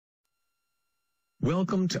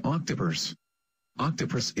Welcome to Octoparse.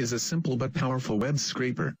 Octoparse is a simple but powerful web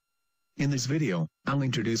scraper. In this video, I'll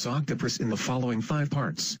introduce Octoparse in the following 5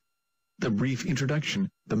 parts. The brief introduction,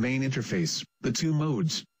 the main interface, the 2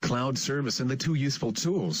 modes, cloud service and the 2 useful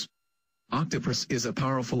tools. Octoparse is a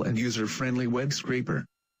powerful and user-friendly web scraper.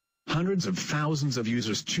 Hundreds of thousands of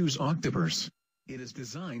users choose Octoparse. It is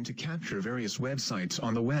designed to capture various websites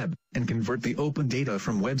on the web, and convert the open data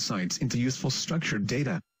from websites into useful structured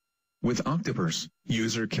data. With Octoparse,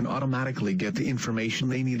 user can automatically get the information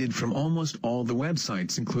they needed from almost all the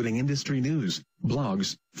websites including industry news,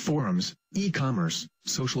 blogs, forums, e-commerce,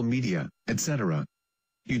 social media, etc.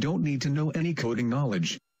 You don't need to know any coding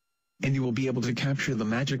knowledge. And you will be able to capture the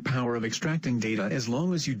magic power of extracting data as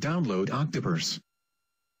long as you download Octoparse.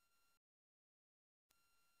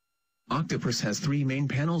 Octoparse has 3 main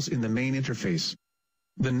panels in the main interface.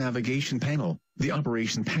 The navigation panel, the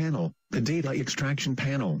operation panel, the data extraction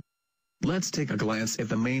panel. Let's take a glance at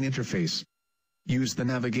the main interface. Use the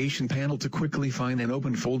navigation panel to quickly find and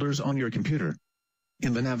open folders on your computer.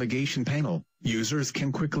 In the navigation panel, users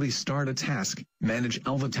can quickly start a task, manage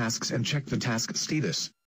all the tasks and check the task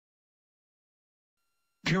status.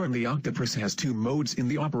 Currently Octoparse has 2 modes in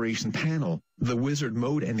the operation panel, the wizard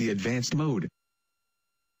mode and the advanced mode.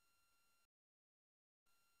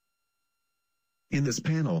 In this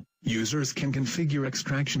panel, users can configure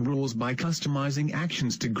extraction rules by customizing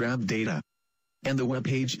actions to grab data. And the web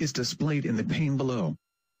page is displayed in the pane below.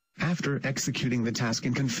 After executing the task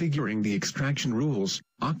and configuring the extraction rules,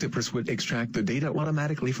 Octoparse would extract the data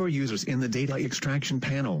automatically for users in the data extraction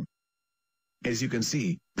panel. As you can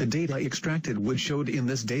see, the data extracted would showed in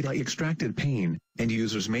this data extracted pane, and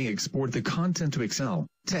users may export the content to Excel,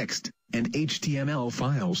 text, and HTML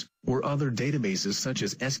files, or other databases such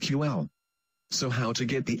as SQL. So how to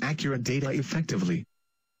get the accurate data effectively?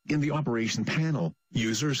 In the operation panel,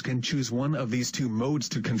 users can choose one of these 2 modes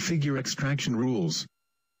to configure extraction rules.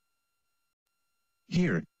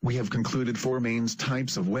 Here, we have concluded 4 main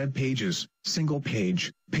types of web pages: single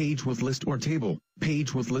page, page with list or table,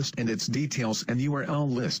 page with list and its details and URL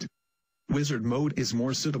list. Wizard mode is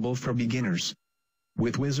more suitable for beginners.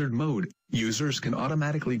 With wizard mode, users can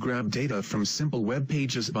automatically grab data from simple web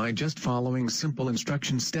pages by just following simple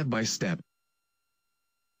instructions step by step.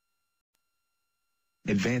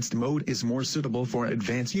 Advanced mode is more suitable for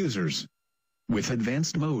advanced users. With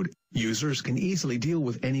advanced mode, users can easily deal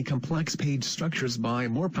with any complex page structures by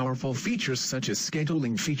more powerful features such as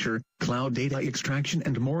scheduling feature, cloud data extraction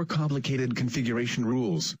and more complicated configuration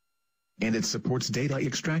rules. And it supports data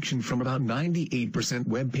extraction from about 98%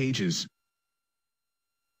 web pages.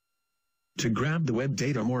 To grab the web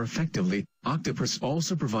data more effectively, Octoparse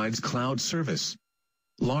also provides cloud service.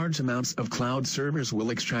 Large amounts of cloud servers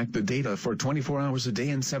will extract the data for 24 hours a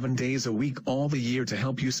day and 7 days a week all the year to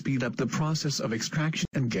help you speed up the process of extraction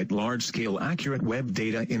and get large-scale accurate web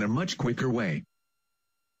data in a much quicker way.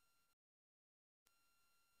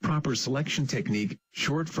 Proper selection technique,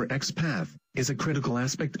 short for XPath, is a critical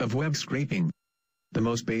aspect of web scraping. The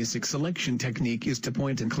most basic selection technique is to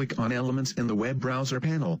point and click on elements in the web browser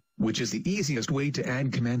panel, which is the easiest way to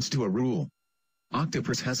add commands to a rule.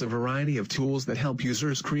 Octoparse has a variety of tools that help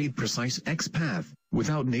users create precise XPath,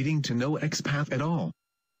 without needing to know XPath at all.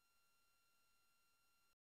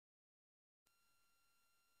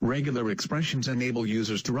 Regular expressions enable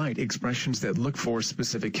users to write expressions that look for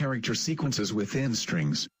specific character sequences within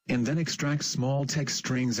strings, and then extract small text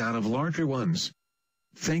strings out of larger ones.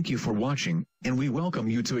 Thank you for watching, and we welcome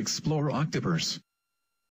you to explore Octoparse.